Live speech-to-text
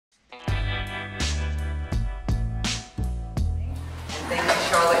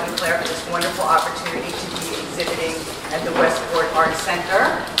wonderful opportunity to be exhibiting at the Westport Art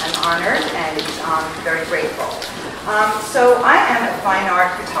Center. I'm honored and very grateful. So I am a fine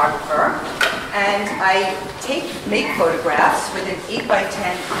art photographer, and I make photographs with an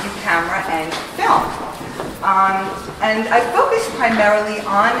 8x10 view camera and film. And I focus primarily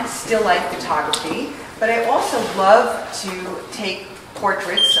on still life photography, but I also love to take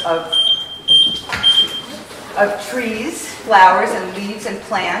portraits of trees, flowers, and leaves and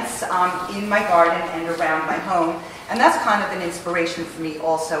plants in my garden and around my home. And that's kind of an inspiration for me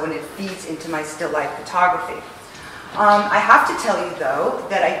also, and it feeds into my still life photography. I have to tell you, though,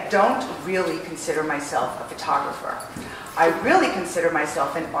 that I don't really consider myself a photographer. I really consider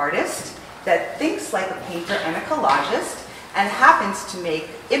myself an artist that thinks like a painter and a collagist and happens to make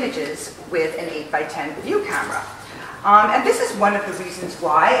images with an 8x10 view camera. And this is one of the reasons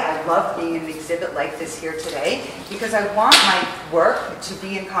why I love being in an exhibit like this here today, because I want my work to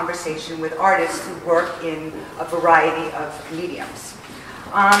be in conversation with artists who work in a variety of mediums.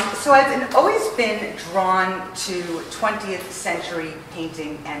 So I've always been drawn to 20th century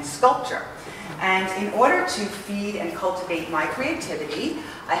painting and sculpture. And in order to feed and cultivate my creativity,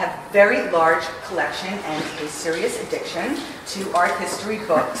 I have a very large collection and a serious addiction to art history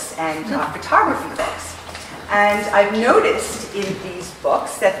books and photography books. And I've noticed in these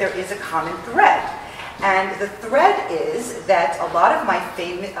books that there is a common thread. And the thread is that a lot of my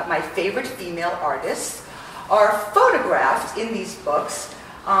favorite female artists are photographed in these books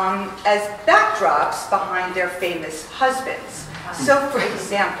as backdrops behind their famous husbands. So, for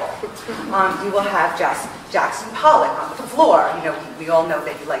example, you will have Jackson Pollock on the floor. You know, we all know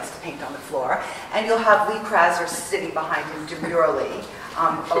that he likes to paint on the floor. And you'll have Lee Krasner sitting behind him demurely,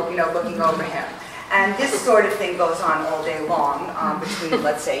 you know, looking over him. And this sort of thing goes on all day long between,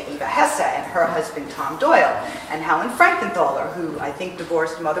 let's say, Eva Hesse and her husband Tom Doyle, and Helen Frankenthaler, who I think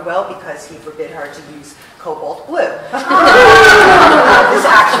divorced Motherwell because he forbid her to use cobalt blue. This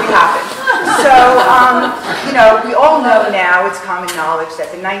actually happened. So, you know, we all know now, it's common knowledge,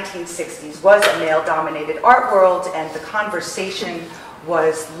 that the 1960s was a male-dominated art world, and the conversation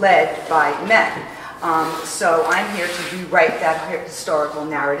was led by men. So I'm here to rewrite that historical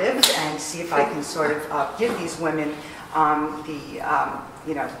narrative and see if I can sort of give these women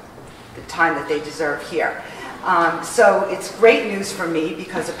you know, the time that they deserve here. So it's great news for me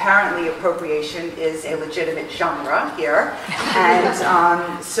because apparently appropriation is a legitimate genre here, and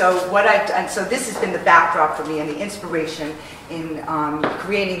so this has been the backdrop for me and the inspiration in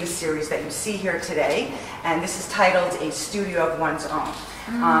creating the series that you see here today, and this is titled A Studio of One's Own.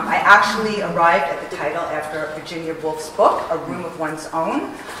 I actually arrived at the title after Virginia Woolf's book, A Room of One's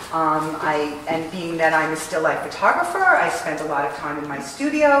Own. And being that I'm a still life photographer, I spent a lot of time in my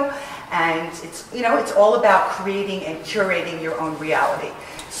studio, and it's, you know, it's all about creating and curating your own reality.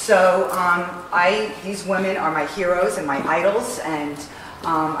 So these women are my heroes and my idols, and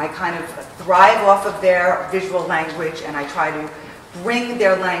I kind of thrive off of their visual language, and I try to bring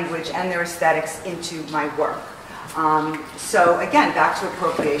their language and their aesthetics into my work. So again, back to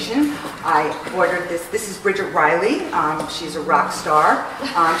appropriation. I ordered this. This is Bridget Riley. She's a rock star.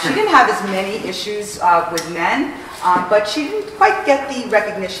 She didn't have as many issues with men, but she didn't quite get the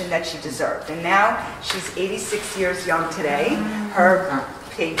recognition that she deserved. And now she's 86 years young today. Her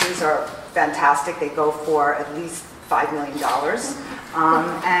paintings are fantastic. They go for at least $5 million.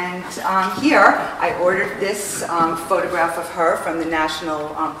 Here, I ordered this photograph of her from the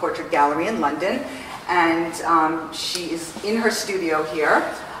National Portrait Gallery in London. And she is in her studio here.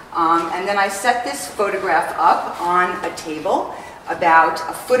 And then I set this photograph up on a table about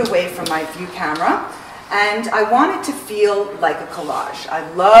a foot away from my view camera. And I want it to feel like a collage. I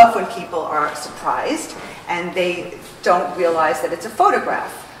love when people are surprised and they don't realize that it's a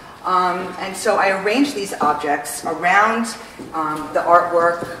photograph. And so I arranged these objects around the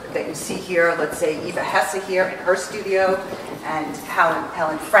artwork that you see here. Let's say Eva Hesse here in her studio, and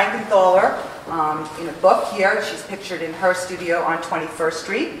Helen Frankenthaler in a book here. She's pictured in her studio on 21st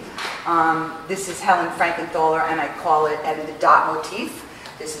Street. This is Helen Frankenthaler, and I call it the dot motif.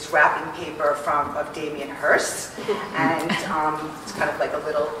 This is wrapping paper of Damien Hirst, and it's kind of like a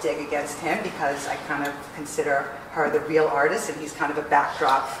little dig against him because I kind of consider her the real artist, and he's kind of a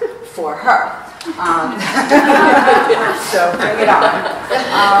backdrop for her. So bring it on.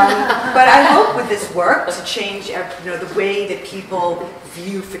 But I hope with this work to change, you know, the way that people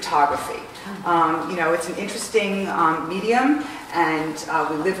view photography. You know, it's an interesting medium, and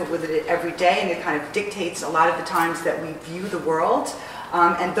we live with it every day, and it kind of dictates a lot of the times that we view the world.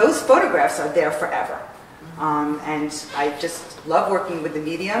 And those photographs are there forever. And I just love working with the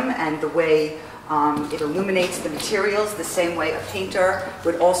medium and the way it illuminates the materials the same way a painter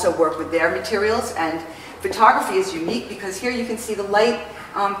would also work with their materials. And photography is unique because here you can see the light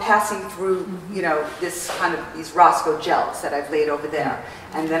passing through, you know, this kind of these Roscoe gels that I've laid over there.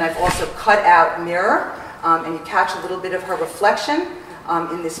 And then I've also cut out mirror, and you catch a little bit of her reflection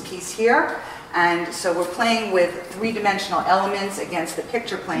in this piece here. And so we're playing with three-dimensional elements against the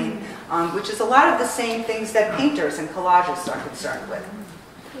picture plane, which is a lot of the same things that painters and collagists are concerned with.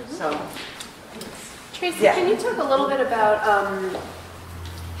 So, Tracy, can you talk a little bit about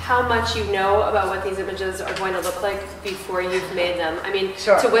how much you know about what these images are going to look like before you've made them? I mean,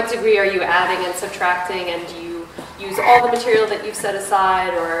 to what degree are you adding and subtracting, and do you use all the material that you've set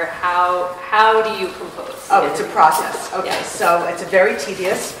aside, or how do you compose? Oh, it's a process. Okay, so it's a very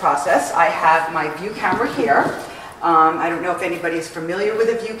tedious process. I have my view camera here. I don't know if anybody is familiar with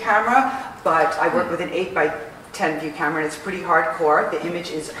a view camera, but I work with an 8x10 view camera, and it's pretty hardcore. The image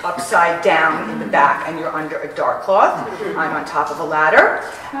is upside down in the back, and you're under a dark cloth. I'm on top of a ladder.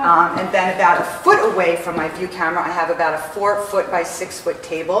 And then about a foot away from my view camera, I have about a 4-foot by 6-foot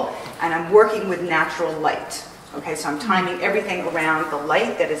table, and I'm working with natural light. Okay, so I'm timing everything around the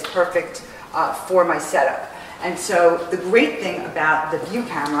light that is perfect for my setup. And so the great thing about the view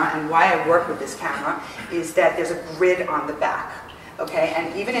camera and why I work with this camera is that there's a grid on the back. Okay,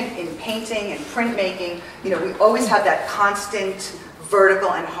 and even in painting and printmaking, you know, we always have that constant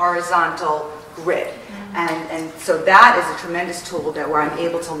vertical and horizontal grid. And so that is a tremendous tool that where I'm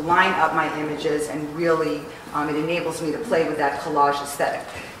able to line up my images, and really it enables me to play with that collage aesthetic.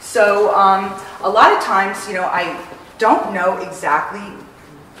 So a lot of times, you know, I don't know exactly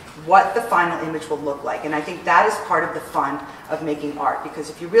what the final image will look like, and I think that is part of the fun of making art, because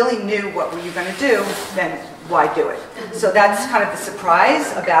if you really knew what were you going to do, then why do it? So that's kind of the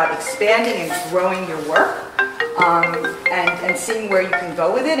surprise about expanding and growing your work, and seeing where you can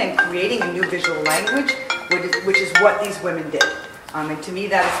go with it, and creating a new visual language, which is what these women did. And to me,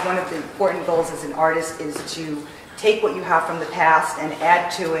 that is one of the important goals as an artist, is to take what you have from the past and add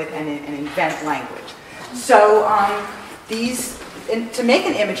to it and invent language. So to make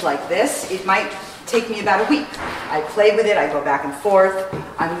an image like this, it might take me about a week. I play with it, I go back and forth.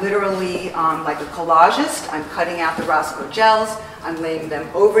 I'm literally like a collagist. I'm cutting out the Roscoe gels, I'm laying them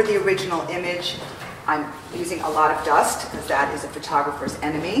over the original image. I'm using a lot of dust, because that is a photographer's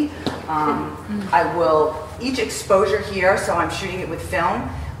enemy. Each exposure here, so I'm shooting it with film,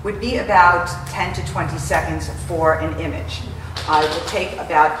 would be about 10 to 20 seconds for an image. I will take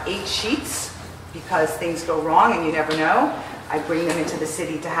about 8 sheets, because things go wrong and you never know. I bring them into the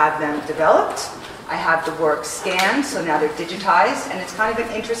city to have them developed. I have the work scanned, so now they're digitized, and it's kind of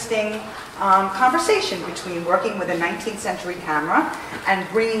an interesting conversation between working with a 19th century camera and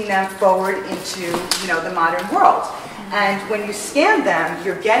bringing them forward into, you know, the modern world. And when you scan them,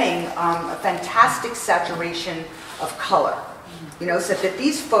 you're getting a fantastic saturation of color. You know, so that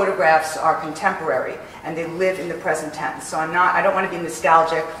these photographs are contemporary and they live in the present tense. So I don't want to be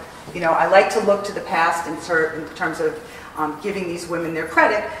nostalgic. You know, I like to look to the past in terms of giving these women their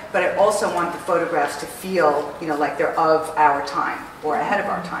credit, but I also want the photographs to feel, you know, like they're of our time or ahead of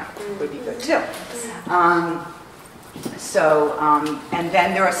our time. Would be good too. And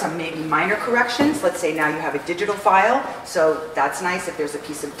then there are some maybe minor corrections. Let's say now you have a digital file, so that's nice. If there's a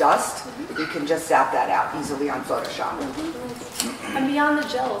piece of dust, you can just zap that out easily on Photoshop. And beyond the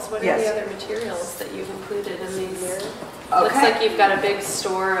gels, what are the other materials that you've included in these? Looks like you've got a big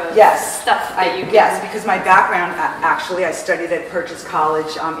store of stuff that you can... Yes, because my background, actually, I studied at Purchase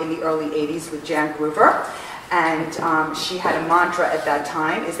College in the early 80s with Jan Groover. And she had a mantra at that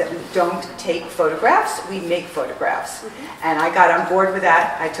time, is that we don't take photographs, we make photographs. And I got on board with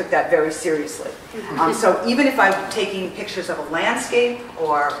that. I took that very seriously. So even if I'm taking pictures of a landscape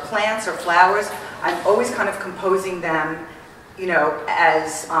or plants or flowers, I'm always kind of composing them, you know,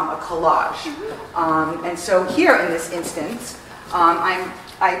 as a collage. And so here in this instance,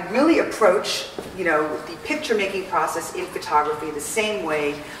 I really approach, you know, the picture-making process in photography the same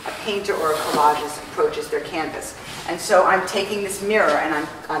way a painter or a collagist approaches their canvas. And so I'm taking this mirror and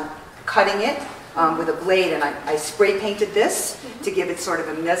I'm cutting it with a blade, and I spray painted this to give it sort of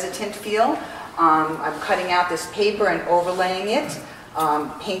a mezzotint feel. I'm cutting out this paper and overlaying it,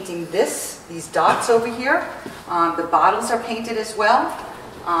 painting these dots over here. The bottles are painted as well.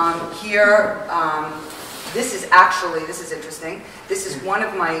 This is interesting. This is one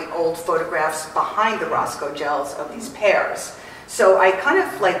of my old photographs behind the Roscoe gels of these pears. So I kind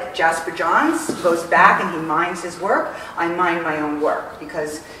of, like Jasper Johns goes back and he mines his work, I mine my own work.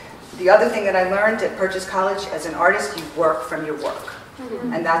 Because the other thing that I learned at Purchase College, as an artist, you work from your work.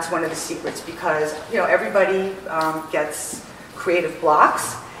 And that's one of the secrets because, everybody gets creative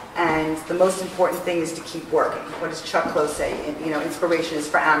blocks, and the most important thing is to keep working. What does Chuck Close say? Inspiration is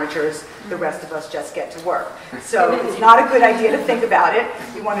for amateurs, the rest of us just get to work. So it's not a good idea to think about it.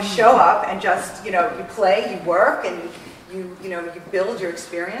 You want to show up and just, you play, you work, and you build your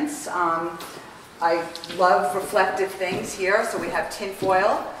experience. I love reflective things here, so we have tin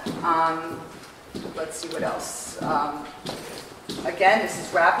foil. Let's see what else. Again, this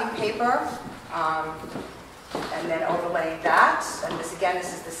is wrapping paper. And then overlaying that, and this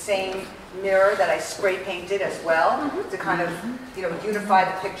is the same mirror that I spray painted as well to kind of, unify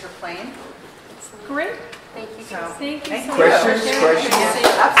the picture plane. Great. Thank you. Thank you so much. Questions? Absolutely. Questions.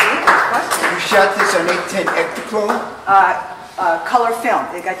 You shot this on 810 Ektachrome? Color film.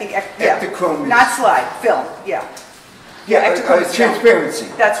 I think, Ektachrome. Not slide, film, yeah. Transparency.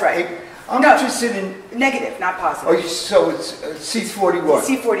 That's right. I'm interested in... Negative, not positive. Oh, so it's C41.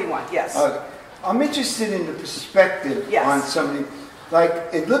 C41, yes. I'm interested in the perspective on something. Like,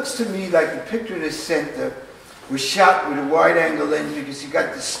 it looks to me like the picture in the center was shot with a wide-angle lens because you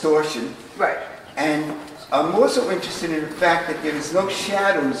got distortion. Right. And I'm also interested in the fact that there is no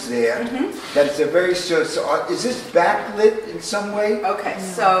shadows there. That it's a very short. So is this backlit in some way? Okay,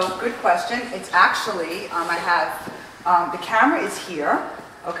 so good question. It's actually, I have, the camera is here,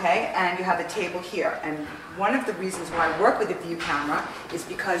 okay, and you have the table here. And one of the reasons why I work with a view camera is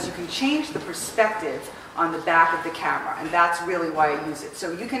because you can change the perspective on the back of the camera, and that's really why I use it.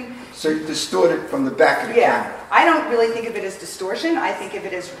 So you can... So you distort it from the back of the camera. I don't really think of it as distortion. I think of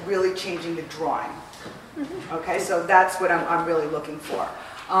it as really changing the drawing. Okay, so that's what I'm really looking for.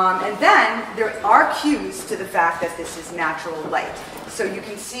 And then there are cues to the fact that this is natural light. So you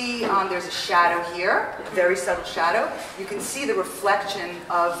can see there's a shadow here, a very subtle shadow. You can see the reflection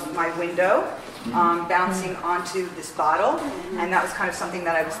of my window bouncing onto this bottle. And that was kind of something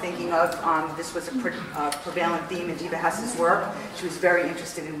that I was thinking of. This was a prevalent theme in Diva Hess's work. She was very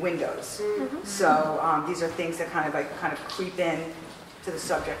interested in windows. So these are things that kind of creep in to the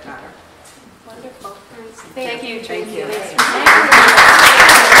subject matter. Wonderful. Thank you, Tracy. Thank you.